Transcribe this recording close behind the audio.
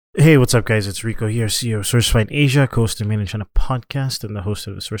Hey, what's up, guys? It's Rico here, CEO of SourceFind Asia, co-host and manager on a podcast, and the host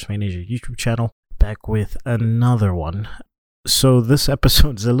of the SourceFind Asia YouTube channel, back with another one. So this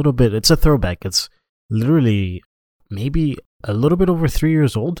episode is it's a throwback. It's literally maybe a little bit over 3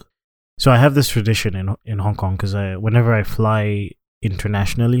 years old. So I have this tradition in Hong Kong because whenever I fly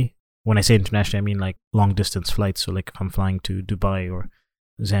internationally, when I say internationally, I mean like long distance flights. So like if I'm flying to Dubai or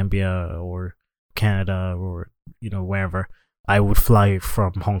Zambia or Canada or wherever, I would fly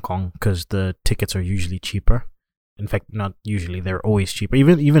from Hong Kong because the tickets are usually cheaper. In fact, not usually; they're always cheaper.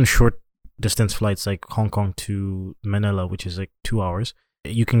 Even short distance flights like Hong Kong to Manila, which is like 2 hours,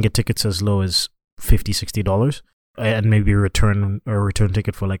 you can get tickets as low as $50-$60, and maybe a return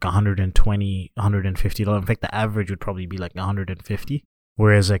ticket for like $120-$150. In fact, the average would probably be like $150.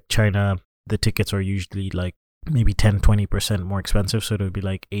 Whereas like China, the tickets are usually like maybe 10-20% more expensive, so it would be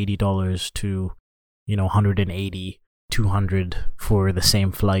like $80 to $180. 200 for the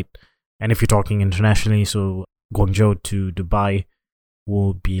same flight. And if you're talking internationally, so Guangzhou to Dubai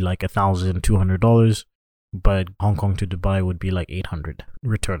will be like $1,200, but Hong Kong to Dubai would be like 800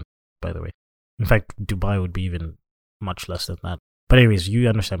 return, by the way. In fact, Dubai would be even much less than that. But anyways, you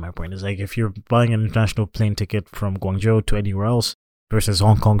understand my point. It's like if you're buying an international plane ticket from Guangzhou to anywhere else versus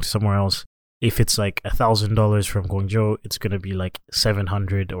Hong Kong to somewhere else, if it's like $1,000 from Guangzhou, it's going to be like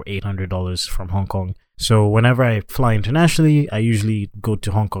 $700 or $800 from Hong Kong. So whenever I fly internationally, I usually go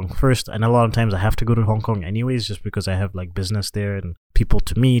to Hong Kong first. And a lot of times I have to go to Hong Kong anyways, just because I have like business there and people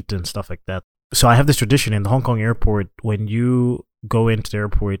to meet and stuff like that. So I have this tradition in the Hong Kong airport. When you go into the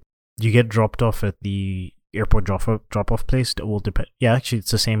airport, you get dropped off at the airport drop-off place. It will depend. Yeah, actually,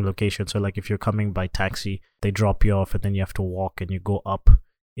 it's the same location. So like if you're coming by taxi, they drop you off and then you have to walk and you go up.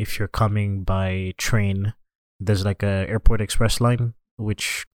 If you're coming by train, there's like a airport express line,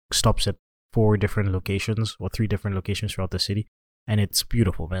 which stops at 3 different locations throughout the city, and it's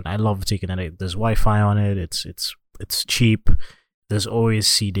beautiful, man. I love taking it. There's Wi-Fi on it. It's cheap. There's always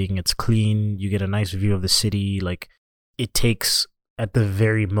seating. It's clean. You get a nice view of the city. Like it takes at the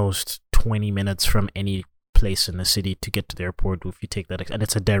very most 20 minutes from any place in the city to get to the airport if you take that, and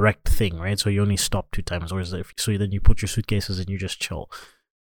it's a direct thing, right? So you only stop 2 times, so then you put your suitcases and you just chill.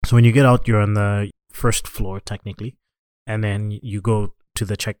 So when you get out, you're on the first floor technically, and then you go to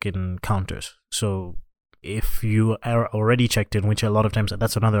the check-in counters. So if you are already checked in, which a lot of times,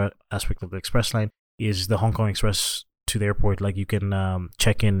 that's another aspect of the express line, is the Hong Kong Express to the airport. Like you can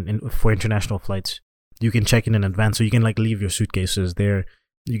check in for international flights. You can check in advance, so you can like leave your suitcases there.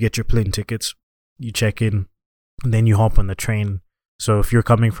 You get your plane tickets, you check in, and then you hop on the train. So if you're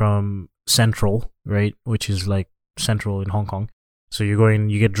coming from Central, right, which is like Central in Hong Kong, so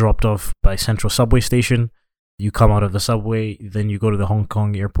you get dropped off by Central subway station. You come out of the subway, then you go to the Hong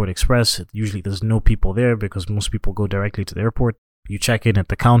Kong Airport Express. Usually there's no people there because most people go directly to the airport. You check in at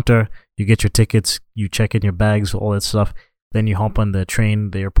the counter, you get your tickets, you check in your bags, all that stuff. Then you hop on the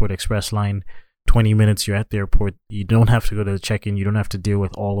train, the Airport Express line. 20 minutes, you're at the airport. You don't have to go to the check-in. You don't have to deal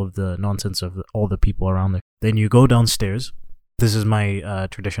with all of the nonsense of all the people around there. Then you go downstairs. This is my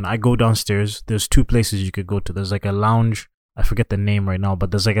tradition. I go downstairs. There's 2 places you could go to. There's like a lounge. I forget the name right now, but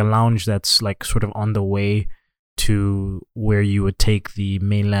there's like a lounge that's like sort of on the way to where you would take the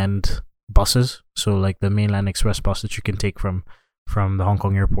mainland buses. So like the mainland express bus that you can take from the Hong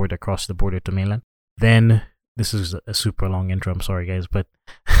Kong airport across the border to mainland. Then, this is a super long intro, I'm sorry guys, but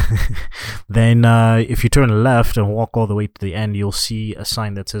then if you turn left and walk all the way to the end, you'll see a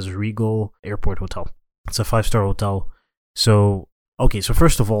sign that says Regal Airport Hotel. It's a 5-star hotel. So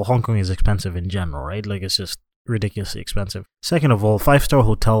first of all, Hong Kong is expensive in general, right? Like it's just ridiculously expensive. Second of all, 5-star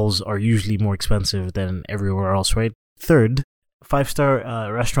hotels are usually more expensive than everywhere else, right? Third,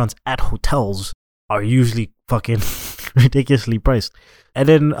 5-star restaurants at hotels are usually fucking ridiculously priced. And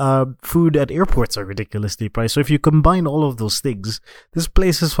then food at airports are ridiculously priced. So if you combine all of those things, this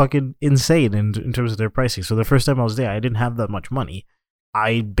place is fucking insane in terms of their pricing. So the first time I was there, I didn't have that much money.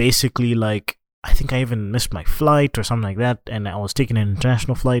 I basically I think I even missed my flight or something like that, and I was taking an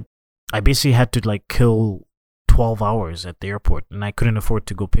international flight. I basically had to kill 12 hours at the airport, and I couldn't afford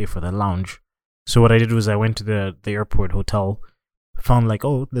to go pay for the lounge. So what I did was I went to the airport hotel, found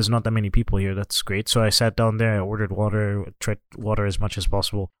there's not that many people here, that's great. So I sat down there, I ordered water, tried water as much as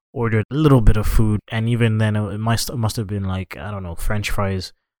possible, ordered a little bit of food, and even then it must have been French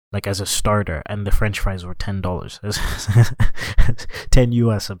fries as a starter, and the French fries were $10. 10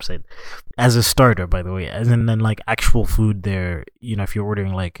 US, I'm saying. As a starter, by the way. And then actual food there, if you're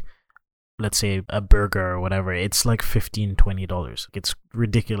ordering let's say a burger or whatever, it's $15-$20. It's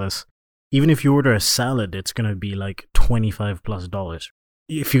ridiculous. Even if you order a salad, it's gonna be $25+.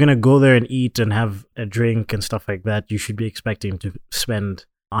 If you're gonna go there and eat and have a drink and stuff like that, you should be expecting to spend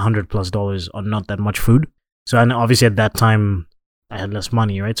 $100+ on not that much food. So and obviously at that time I had less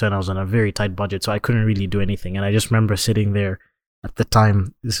money, right? So and I was on a very tight budget, so I couldn't really do anything. And I just remember sitting there at the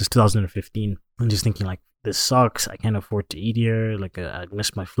time, this is 2015, and just thinking like, this sucks. I can't afford to eat here. Like I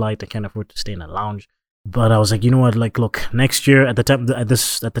missed my flight. I can't afford to stay in a lounge. But I was like, you know what? Like, look, next year at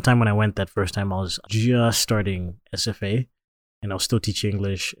the time when I went that first time, I was just starting SFA, and I was still teaching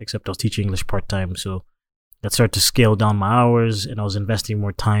English, except I was teaching English part-time. So I started to scale down my hours, and I was investing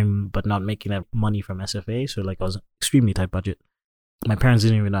more time, but not making that money from SFA. So like I was extremely tight budget. My parents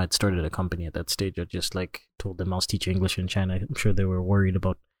didn't even know I'd started a company at that stage. I just like told them I was teaching English in China. I'm sure they were worried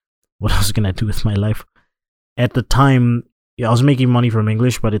about what I was going to do with my life. At the time, yeah, I was making money from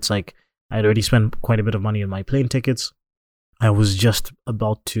English, but it's like I'd already spent quite a bit of money on my plane tickets. I was just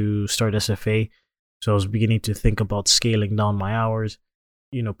about to start SFA, so I was beginning to think about scaling down my hours,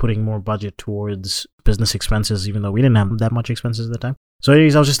 putting more budget towards business expenses, even though we didn't have that much expenses at the time. So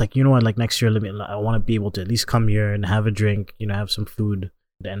anyways, I was just like, you know what, like next year, I want to be able to at least come here and have a drink, have some food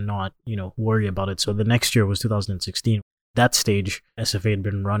and not, worry about it. So the next year was 2016. That stage, SFA had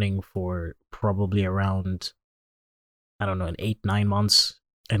been running for probably around, I don't know, 8-9 months.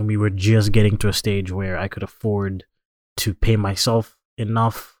 And we were just getting to a stage where I could afford to pay myself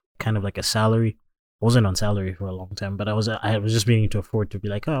enough, kind of like a salary. I wasn't on salary for a long time, but I was just beginning to afford to be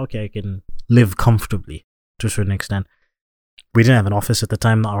like, oh, okay, I can live comfortably to a certain extent. We didn't have an office at the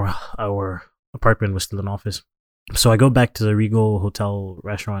time. Our apartment was still an office. So I go back to the Regal Hotel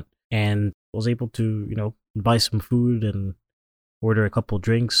restaurant and was able to, buy some food and order a couple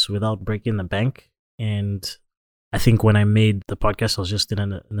drinks without breaking the bank. And I think when I made the podcast, I was just in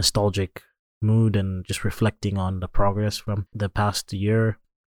a nostalgic mood and just reflecting on the progress from the past year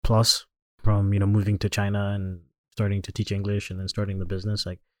plus, from moving to China and starting to teach English and then starting the business.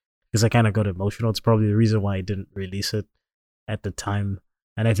 Like, because I kind of got emotional. It's probably the reason why I didn't release it at the time.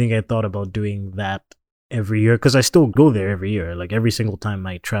 And I think I thought about doing that every year, because I still go there every year. Like every single time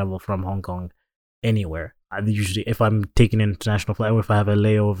I travel from Hong Kong anywhere, I usually, if I'm taking an international flight, or if I have a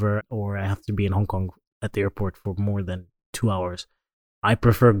layover, or I have to be in Hong Kong at the airport for more than 2 hours, I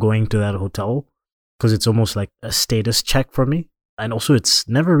prefer going to that hotel because it's almost like a status check for me. And also it's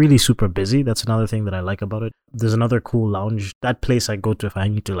never really super busy. That's another thing that I like about it. There's another cool lounge. That place I go to if I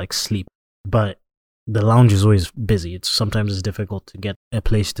need to like sleep, but the lounge is always busy. Sometimes it's difficult to get a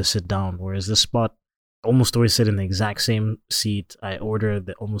place to sit down. Whereas this spot, I almost always sit in the exact same seat. I order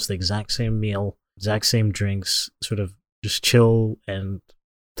almost the exact same meal, exact same drinks, sort of just chill and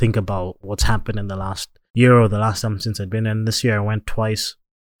think about what's happened in the last year or the last time since I'd been. And this year I went twice,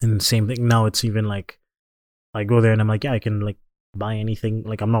 and the same thing. Now it's even like I go there and I'm like, yeah, I can like buy anything.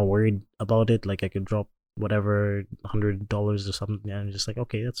 Like I'm not worried about it. Like I could drop whatever $100 or something, and I'm just like,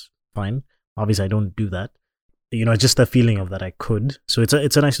 okay, that's fine. Obviously I don't do that. Just the feeling of that I could. So it's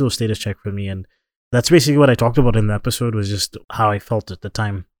a nice little status check for me, and that's basically what I talked about in the episode, was just how I felt at the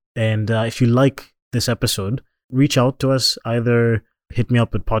time. And if you like this episode, reach out to us. Either hit me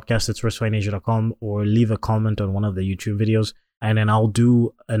up at podcast@sourcefinasia.com or leave a comment on one of the YouTube videos, and then I'll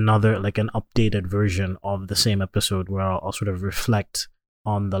do another, like an updated version of the same episode where I'll sort of reflect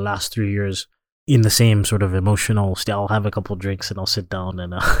on the last 3 years in the same sort of emotional state. I'll have a couple drinks and I'll sit down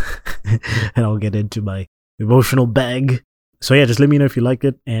and and I'll get into my emotional bag. So yeah, just let me know if you like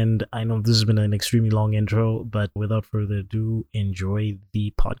it. And I know this has been an extremely long intro, but without further ado, enjoy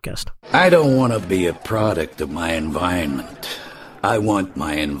the podcast. I don't want to be a product of my environment. I want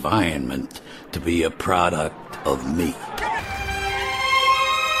my environment to be a product of me.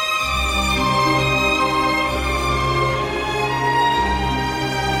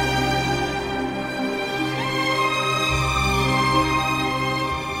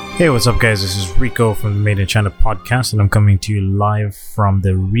 Hey, what's up guys? This is Rico from the Made in China podcast, and I'm coming to you live from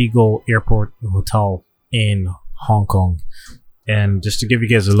the Regal Airport Hotel in Hong Kong. And just to give you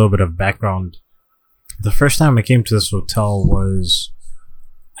guys a little bit of background, the first time I came to this hotel was,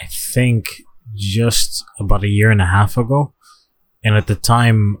 I think, just about 1.5 years ago. And at the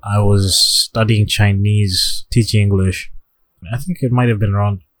time, I was studying Chinese, teaching English. I think it might have been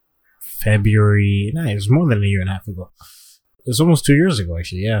around February. No, it was more than 1.5 years ago. It was almost 2 years ago,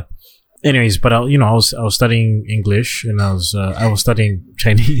 actually. Yeah. Anyways, but I was studying English, and I was studying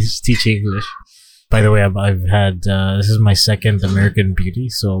Chinese, teaching English. By the way, I've had this is my second American Beauty,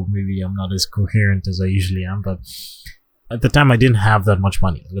 so maybe I'm not as coherent as I usually am. But at the time, I didn't have that much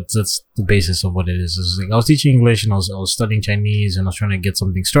money. That's the basis of what it is. It's like I was teaching English, and I was studying Chinese, and I was trying to get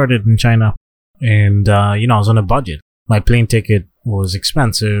something started in China. And I was on a budget. My plane ticket was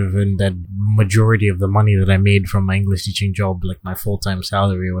expensive, and that majority of the money that I made from my English teaching job, like my full-time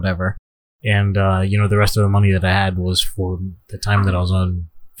salary or whatever, and the rest of the money that I had was for the time that I was on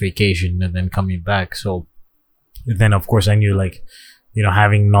vacation and then coming back. So then, of course, I knew, like, you know,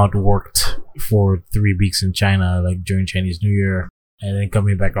 having not worked for 3 weeks in China, like during Chinese New Year, and then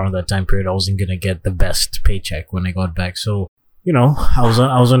coming back around that time period, I wasn't gonna get the best paycheck when I got back. So, you know, I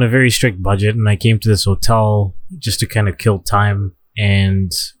was on a very strict budget, and I came to this hotel just to kind of kill time.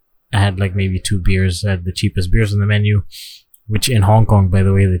 And I had like maybe 2 beers. I had the cheapest beers on the menu, which in Hong Kong, by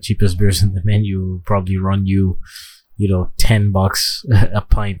the way, the cheapest beers on the menu will probably run you, you know, $10 a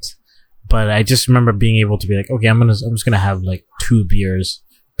pint. But I just remember being able to be like, okay, I'm just gonna have like 2 beers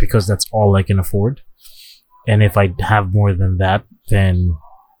because that's all I can afford. And if I have more than that, then,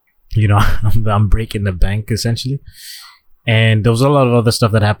 you know, I'm breaking the bank essentially. And there was a lot of other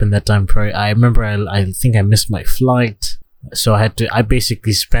stuff that happened that time. I remember I think I missed my flight. So I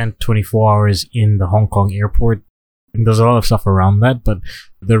basically spent 24 hours in the Hong Kong airport. And there's a lot of stuff around that. But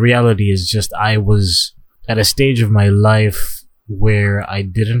the reality is just I was at a stage of my life where I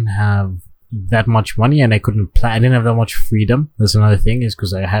didn't have that much money and I couldn't plan. I didn't have that much freedom. That's another thing, is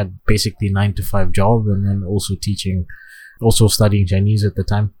because I had basically 9-to-5 job and then also studying Chinese at the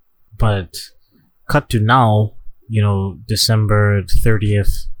time. But cut to now, you know, December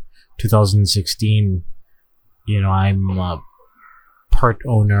 30th, 2016, you know, I'm a part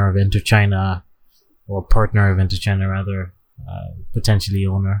owner of InterChina, or partner of InterChina rather, potentially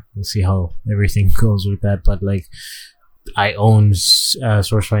owner. We'll see how everything goes with that. But like, I own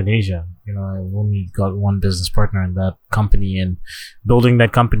SourceFind Asia. You know, I've only got one business partner in that company, and building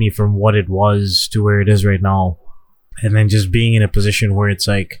that company from what it was to where it is right now, and then just being in a position where it's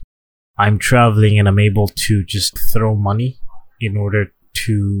like I'm traveling and I'm able to just throw money in order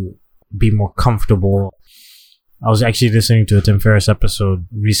to be more comfortable. I was actually listening to a Tim Ferriss episode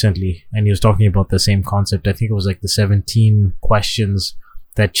recently, and he was talking about the same concept. I think it was like the 17 questions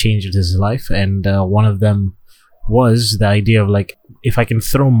that changed his life, and one of them was the idea of like, if I can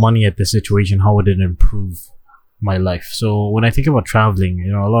throw money at the situation, how would it improve my life? So when I think about traveling,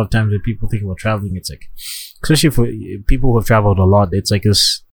 you know, a lot of times when people think about traveling, it's like, especially for people who have traveled a lot, it's like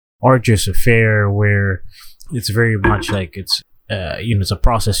this arduous affair where it's very much like it's, you know, it's a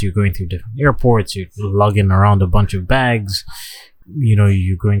process. You're going through different airports, you're lugging around a bunch of bags, you know,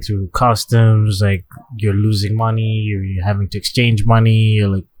 you're going through customs, like you're losing money, you're having to exchange money, you're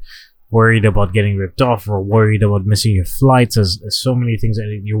like worried about getting ripped off or worried about missing your flights. There's so many things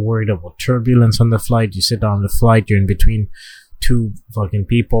that you're worried about. Turbulence on the flight. You sit down on the flight, you're in between 2 fucking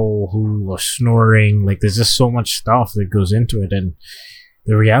people who are snoring. Like, there's just so much stuff that goes into it. And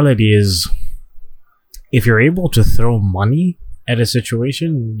the reality is, if you're able to throw money at a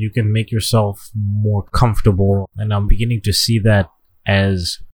situation, you can make yourself more comfortable. And I'm beginning to see that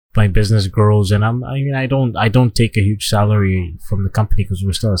as my business grows. And I don't take a huge salary from the company because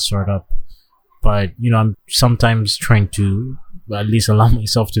we're still a startup. But, you know, I'm sometimes trying to at least allow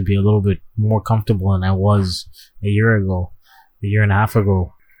myself to be a little bit more comfortable than I was a year and a half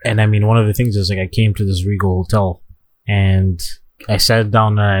ago. And I mean, one of the things is like, I came to this Regal hotel and I sat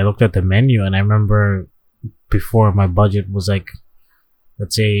down and I looked at the menu, and I remember before my budget was like,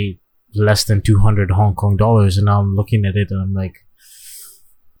 let's say less than 200 Hong Kong dollars. And now I'm looking at it and I'm like,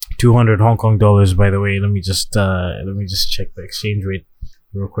 200 Hong Kong dollars, by the way, let me just check the exchange rate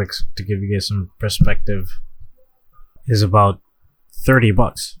real quick to give you guys some perspective, is about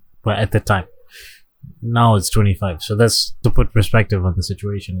 $30, but at the time. Now it's 25. So that's to put perspective on the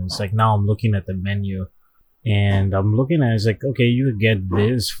situation. It's like, now I'm looking at the menu and I'm looking at, it's like, okay, you could get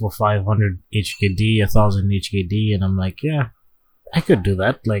this for 500 HKD, 1000 HKD. And I'm like, yeah, I could do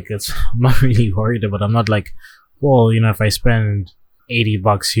that. Like, I'm not really worried about it. I'm not like, well, you know, if I spend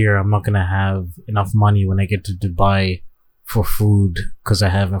 $80 here, I'm not gonna have enough money when I get to Dubai for food because I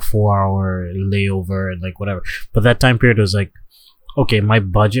have a 4-hour layover and like whatever. But that time period was like, okay, my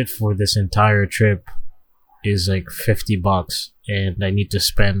budget for this entire trip is like $50, and I need to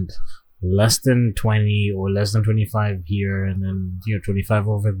spend less than 20 or less than 25 here, and then, you know, 25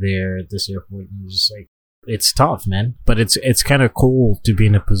 over there at this airport. And it's just like, it's tough, man. But it's kind of cool to be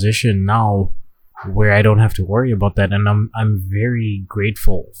in a position now where I don't have to worry about that, and I'm very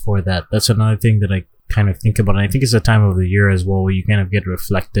grateful for that. That's another thing that I kind of think about, and I think it's a time of the year as well where you kind of get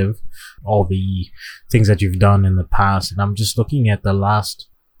reflective, all the things that you've done in the past. And I'm just looking at the last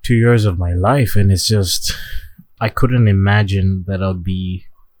 2 years of my life, and it's just, I couldn't imagine that I'll be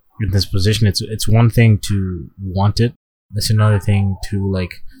in this position. It's one thing to want it, it's another thing to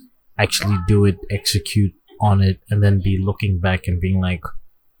like actually do it, execute on it, and then be looking back and being like,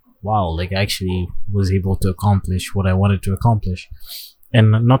 wow, like I actually was able to accomplish what I wanted to accomplish.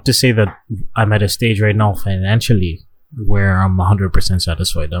 And not to say that I'm at a stage right now financially where I'm 100%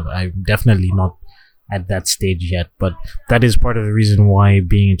 satisfied. I'm definitely not at that stage yet. But that is part of the reason why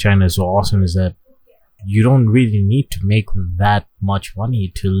being in China is so awesome, is that you don't really need to make that much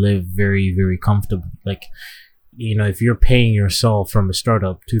money to live very, very comfortably. Like, if you're paying yourself from a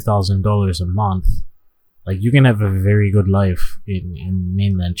startup $2,000 a month, like, you can have a very good life in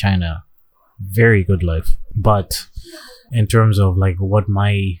mainland China. Very good life. But in terms of like what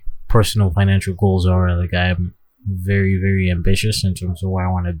my personal financial goals are, like, I'm very, very ambitious in terms of where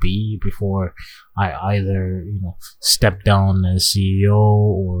I want to be before I either, step down as CEO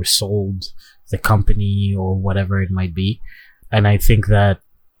or sold the company or whatever it might be. And I think that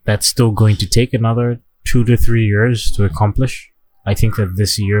that's still going to take another 2 to 3 years to accomplish. I think that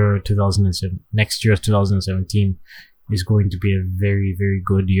next year, 2017, is going to be a very, very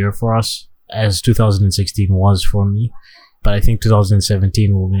good year for us, as 2016 was for me. But I think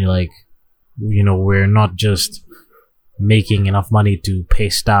 2017 will be like, we're not just making enough money to pay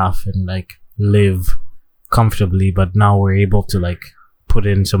staff and like live comfortably, but now we're able to like put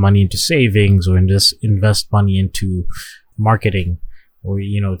in some money into savings or just invest money into marketing or,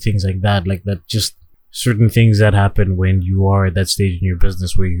 things like that. Like that, just certain things that happen when you are at that stage in your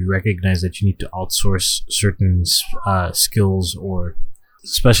business where you recognize that you need to outsource certain skills or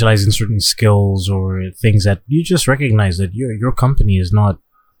specialize in certain skills or things that you just recognize that your company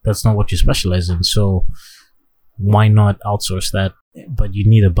that's not what you specialize in. So why not outsource that? But you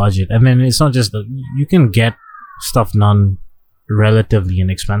need a budget. And then it's not just that you can get stuff done relatively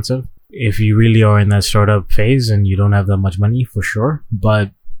inexpensive if you really are in that startup phase and you don't have that much money, for sure.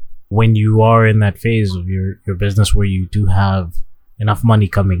 But when you are in that phase of your business where you do have enough money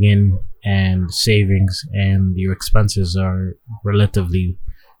coming in and savings and your expenses are relatively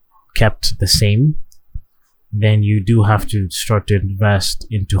kept the same, then you do have to start to invest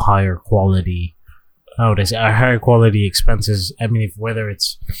into higher quality expenses. I mean, whether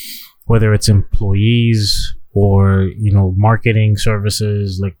it's employees or, marketing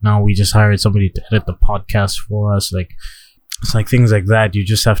services. Like now we just hired somebody to edit the podcast for us. Like, it's like things like that. You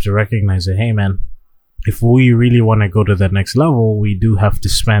just have to recognize that, hey man, if we really want to go to that next level, we do have to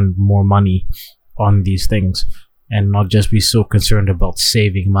spend more money on these things and not just be so concerned about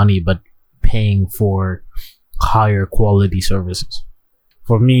saving money, but paying for higher quality services.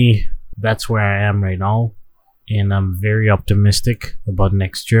 For me, that's where I am right now. And I'm very optimistic about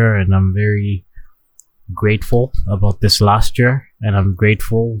next year, and I'm very grateful about this last year, and I'm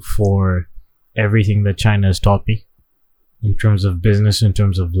grateful for everything that China has taught me in terms of business, in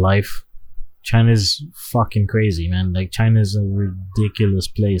terms of life. China's fucking crazy, man. Like, China's a ridiculous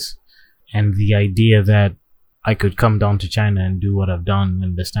place. And the idea that I could come down to China and do what I've done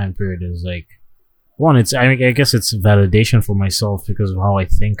in this time period is like, one, I guess it's validation for myself because of how I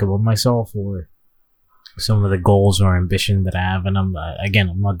think about myself or some of the goals or ambition that I have. And I'm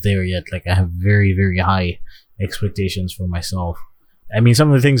not there yet. Like, I have very, very high expectations for myself. I mean,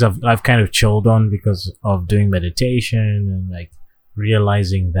 some of the things I've kind of chilled on because of doing meditation and like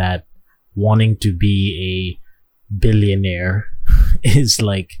realizing that wanting to be a billionaire is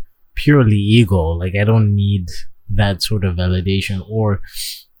like purely ego. Like, I don't need that sort of validation. Or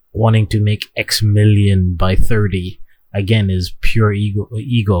wanting to make X million by 30 again is pure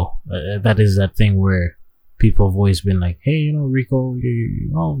ego. That is that thing where people have always been like, hey, Rico,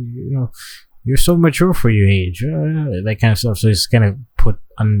 you're so mature for your age, that kind of stuff. So it's kind of put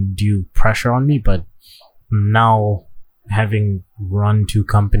undue pressure on me. But now, having run 2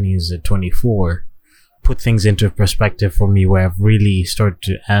 companies at 24, put things into perspective for me, where I've really started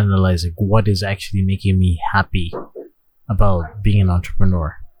to analyze like what is actually making me happy about being an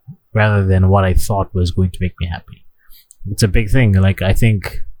entrepreneur, rather than what I thought was going to make me happy. It's a big thing. Like, I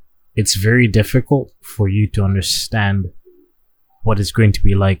think it's very difficult for you to understand what it's going to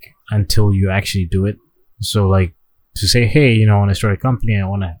be like until you actually do it. So like, to say, hey, I want to start a company, I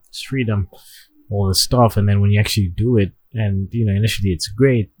want to have this freedom, all this stuff, and then when you actually do it, and initially it's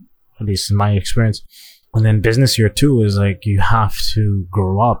great, at least in my experience, and then business year 2 is like, you have to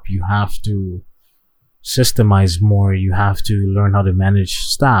grow up, you have to systemize more, you have to learn how to manage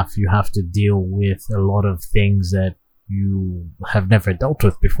staff, you have to deal with a lot of things that you have never dealt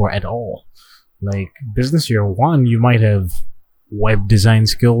with before at all. Like, business year 1, you might have web design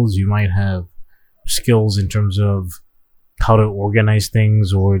skills, you might have skills in terms of how to organize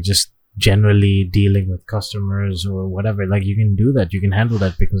things, or just generally dealing with customers or whatever. Like, you can do that, you can handle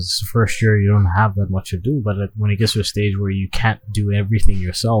that, because it's the first year, you don't have that much to do. But when it gets to a stage where you can't do everything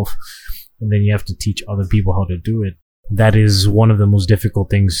yourself, and then you have to teach other people how to do it, that is one of the most difficult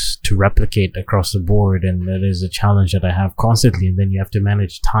things to replicate across the board, and that is a challenge that I have constantly. And then you have to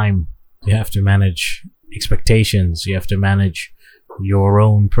manage time, you have to manage expectations, you have to manage your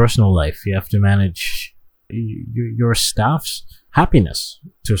own personal life. You have to manage your staff's happiness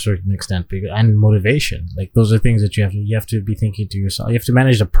to a certain extent, and motivation. Like, those are things that you have to be thinking to yourself. You have to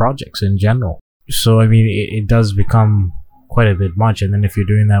manage the projects in general. So I mean, it does become quite a bit much. And then if you're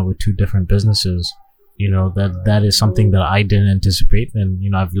doing that with two different businesses, that is something that I didn't anticipate,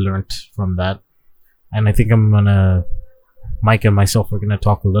 and I've learned from that. And I think Mike and myself are gonna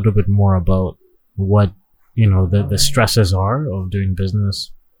talk a little bit more about what the stresses are of doing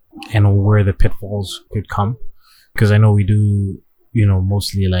business and where the pitfalls could come. Because I know we do,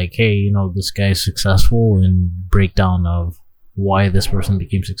 mostly like, hey, this guy is successful, and breakdown of why this person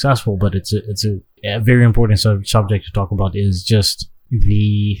became successful. But it's a very important subject to talk about, is just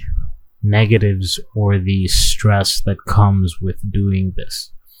the negatives or the stress that comes with doing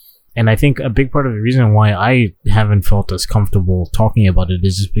this. And I think a big part of the reason why I haven't felt as comfortable talking about it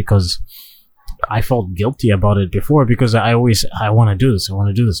is just because I felt guilty about it before, because I want to do this,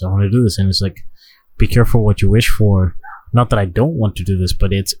 and it's like, be careful what you wish for. Not that I don't want to do this,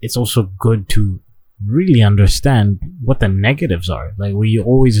 but it's also good to really understand what the negatives are. Like, we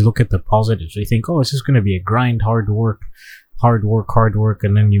always look at the positives. We think, oh, it's just going to be a grind, hard work,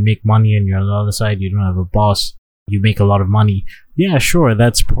 and then you make money, and you're on the other side, you don't have a boss, you make a lot of money. Yeah, sure,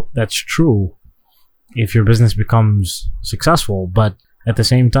 that's true if your business becomes successful, but at the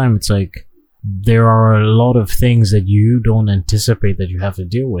same time, it's like, there are a lot of things that you don't anticipate that you have to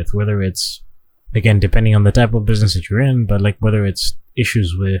deal with, whether it's, again, depending on the type of business that you're in, but like whether it's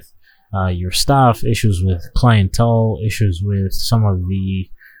issues with your staff, issues with clientele, issues with some of the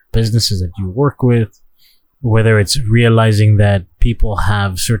businesses that you work with, whether it's realizing that people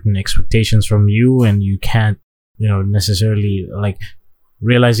have certain expectations from you and you can't, necessarily, like,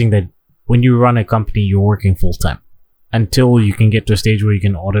 realizing that when you run a company, you're working full time. Until you can get to a stage where you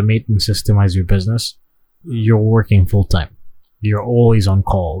can automate and systemize your business, you're working full time. You're always on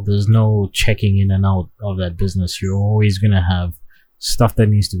call. There's no checking in and out of that business. You're always going to have stuff that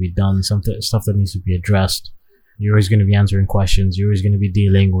needs to be done, stuff that needs to be addressed. You're always going to be answering questions. You're always going to be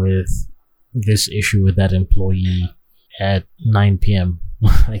dealing with this issue with that employee at 9 p.m.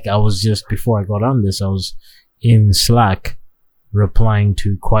 Like, I was just, before I got on this, I was in Slack replying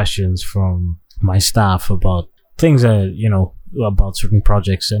to questions from my staff about things that, about certain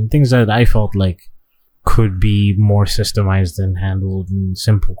projects and things that I felt like could be more systemized and handled in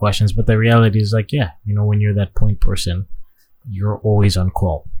simple questions. But the reality is, like, yeah, when you're that point person, you're always on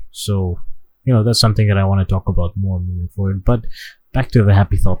call. So, that's something that I want to talk about more moving forward. But back to the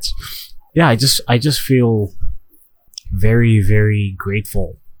happy thoughts. Yeah, I just feel very, very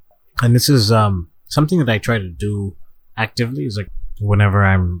grateful. And this is something that I try to do actively, is like, whenever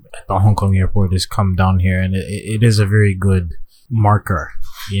I'm at the Hong Kong airport, is come down here, and it is a very good marker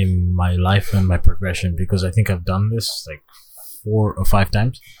in my life and my progression, because I think I've done this like 4 or 5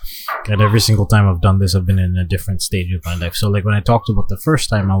 times, and every single time I've done this, I've been in a different stage of my life. So, like, when I talked about the first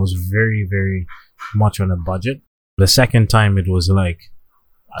time, I was very, very much on a budget. The second time, it was like,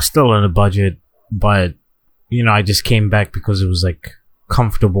 I was still on a budget, but I just came back because it was like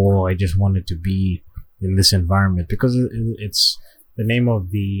comfortable. I just wanted to be in this environment, because it's, the name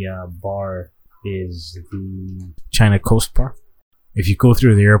of the bar is the China Coast Bar. If you go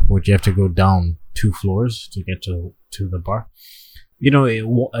through the airport, you have to go down 2 floors to get to the bar.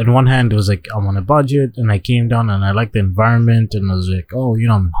 On one hand, it was like, I'm on a budget, and I came down and I liked the environment, and I was like, oh,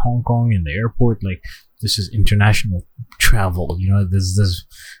 I'm in Hong Kong in the airport, like, this is international travel.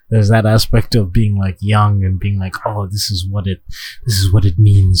 There's that aspect of being like young and being like, oh, this is what it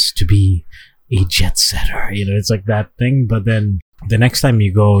means to be a jet setter. It's like that thing. But then the next time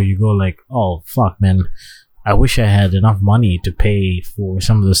you go like, oh, fuck, man, I wish I had enough money to pay for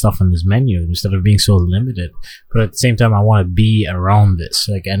some of the stuff on this menu instead of being so limited. But at the same time, I want to be around this,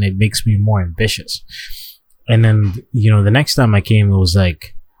 like, and it makes me more ambitious. And then, the next time I came, it was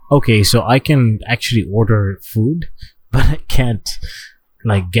like, okay, so I can actually order food, but I can't,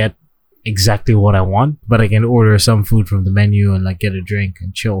 like, get exactly what I want, but I can order some food from the menu and, like, get a drink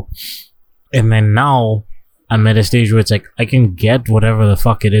and chill. And then now I'm at a stage where it's like, I can get whatever the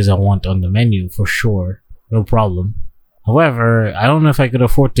fuck it is I want on the menu for sure. No problem. However, I don't know if I could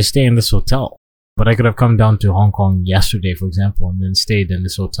afford to stay in this hotel, but I could have come down to Hong Kong yesterday, for example, and then stayed in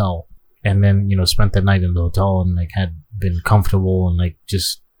this hotel, and then, spent the night in the hotel, and, like, had been comfortable, and, like,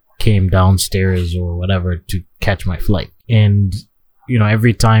 just came downstairs or whatever to catch my flight. And,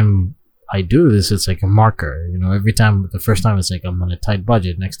 every time I do this, it's like a marker. Every time, the first time it's like, I'm on a tight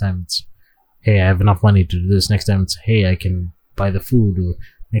budget. Next time it's, hey, I have enough money to do this. Next time it's, hey, I can buy the food. Or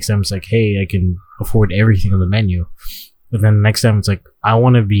next time it's like, hey, I can afford everything on the menu. But then next time it's like, I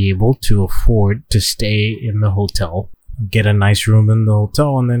want to be able to afford to stay in the hotel get a nice room in the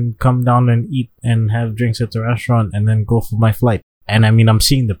hotel, and then come down and eat and have drinks at the restaurant, and then go for my flight. And I mean, I'm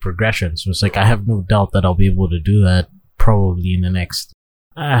seeing the progression, so it's like I have no doubt that I'll be able to do that probably in the next.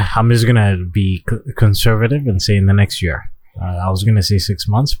 I'm just gonna be conservative and say in the next year. I was gonna say 6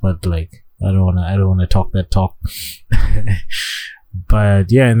 months, but like I don't wanna talk that talk.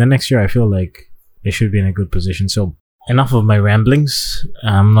 But yeah, in the next year, I feel like they should be in a good position. So enough of my ramblings.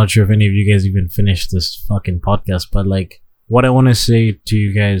 I'm not sure if any of you guys even finished this fucking podcast, but like what I want to say to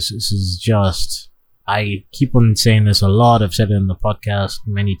you guys is just, I keep on saying this a lot. I've said it in the podcast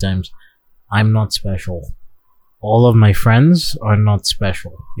many times. I'm not special. All of my friends are not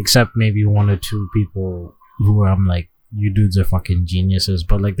special, except maybe 1 or 2 people who I'm like, you dudes are fucking geniuses.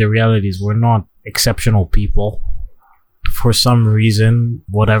 But like the reality is we're not exceptional people. For some reason,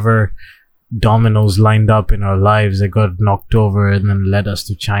 whatever dominoes lined up in our lives that got knocked over and then led us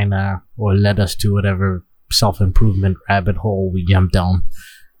to China, or led us to whatever self-improvement rabbit hole we jumped down.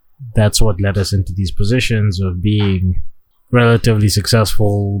 That's what led us into these positions of being relatively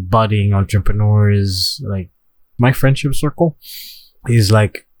successful, budding entrepreneurs. Like my friendship circle is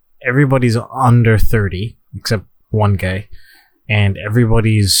like everybody's under 30 except one guy, and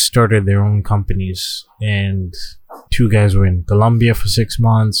everybody's started their own companies. And 2 guys were in Colombia for 6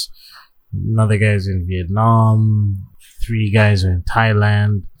 months. Another guy's in Vietnam. 3 guys are in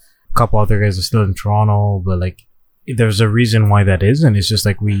Thailand. A couple other guys are still in Toronto. But like, there's a reason why that is, and it's just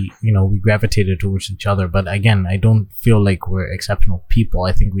like we gravitated towards each other. But again, I don't feel like we're exceptional people.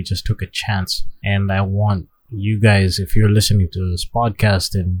 I think we just took a chance. And I want you guys, if you're listening to this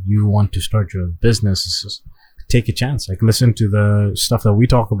podcast and you want to start your own business, just take a chance. Like, listen to the stuff that we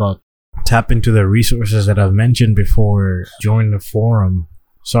talk about. Tap into the resources that I've mentioned before. Join the forum.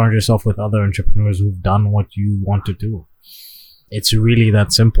 Surround yourself with other entrepreneurs who've done what you want to do. It's really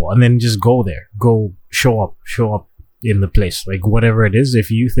that simple. And then just go there. Go show up in the place. Like whatever it is,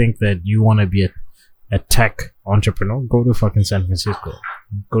 if you think that you want to be a tech entrepreneur, go to fucking San Francisco.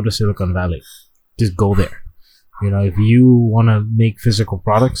 Go to Silicon Valley. Just go there. You know, if you want to make physical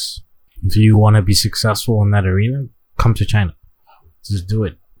products, if you want to be successful in that arena, come to China. Just do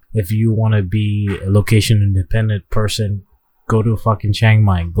it. If you want to be a location independent person, go to fucking Chiang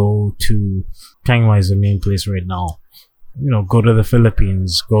Mai. Chiang Mai is the main place right now. You know, go to the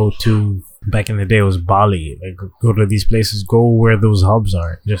Philippines. Go to, back in the day it was Bali. Like, go to these places. Go where those hubs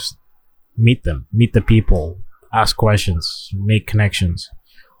are. Just meet them. Meet the people. Ask questions. Make connections.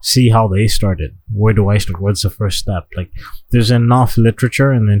 See how they started. Where do I start? What's the first step? Like, there's enough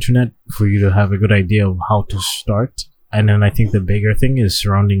literature on the internet for you to have a good idea of how to start. And then I think the bigger thing is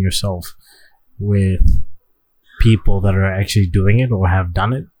surrounding yourself with people that are actually doing it or have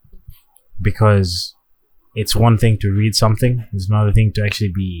done it. Because it's one thing to read something, it's another thing to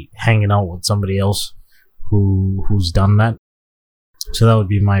actually be hanging out with somebody else who's done that. So that would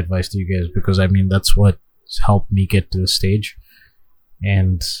be my advice to you guys, because I mean that's what helped me get to the stage.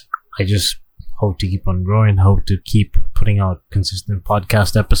 And I just hope to keep on growing, hope to keep putting out consistent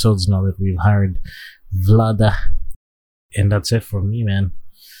podcast episodes now that we've hired Vlada. And that's it for me, man.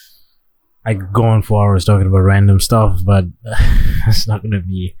 I could go on for hours talking about random stuff, but it's not going to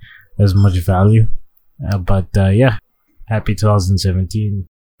be as much value. But yeah, happy 2017.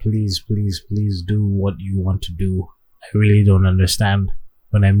 Please do what you want to do. I really don't understand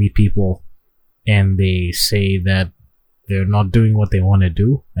when I meet people and they say that they're not doing what they want to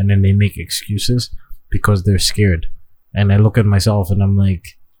do, and then they make excuses because they're scared. And I look at myself and I'm like,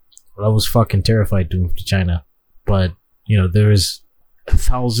 well, I was fucking terrified to move to China. But, you know, there's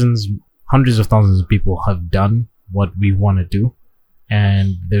hundreds of thousands of people have done what we want to do.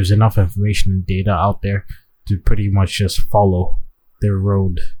 And there's enough information and data out there to pretty much just follow their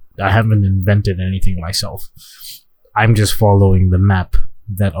road. I haven't invented anything myself. I'm just following the map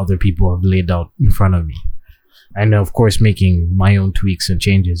that other people have laid out in front of me. And of course making my own tweaks and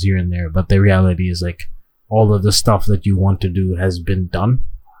changes here and there. But the reality is, like, all of the stuff that you want to do has been done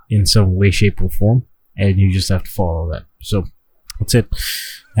in some way, shape, or form. And you just have to follow that. So that's it.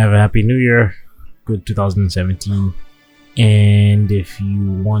 Have a happy new year. Good 2017. And if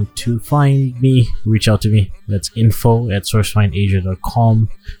you want to find me, reach out to me. That's info@sourcefinasia.com.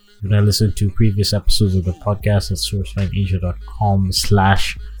 You can listen to previous episodes of the podcast at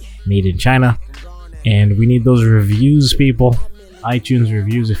sourcefinasia.com/made in China. And we need those reviews, people. iTunes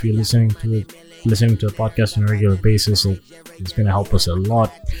reviews, if you're listening to the podcast on a regular basis, it's going to help us a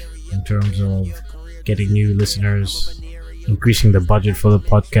lot in terms of getting new listeners, increasing the budget for the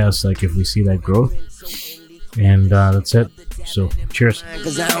podcast, like if we see that growth. And that's it. So, cheers.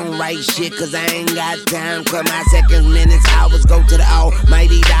 Cause I don't write shit, cause I ain't got time. Cause my seconds, minutes, hours go to the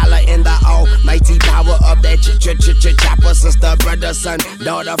almighty dollar in the almighty power of that chopper. Sister, brother, son,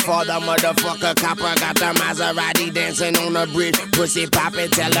 daughter, father, motherfucker, copper. Got the Maserati dancing on the bridge. Pussy poppin',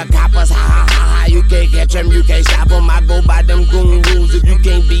 tell the coppers, ha ha ha ha. You can't catch them, you can't stop them. I go by them goon rules. If you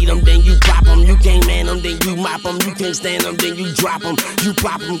can't beat them, then you pop them. You can't man them, then you mop them. You can't stand them, then you drop them. You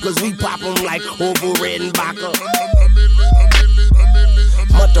pop them, cause we pop them like Orville Redenbacher.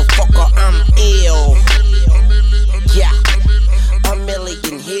 Motherfucker, I'm ill. Yeah. A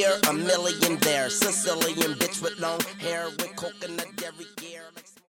million here, a million there. Sicilian bitch with long hair with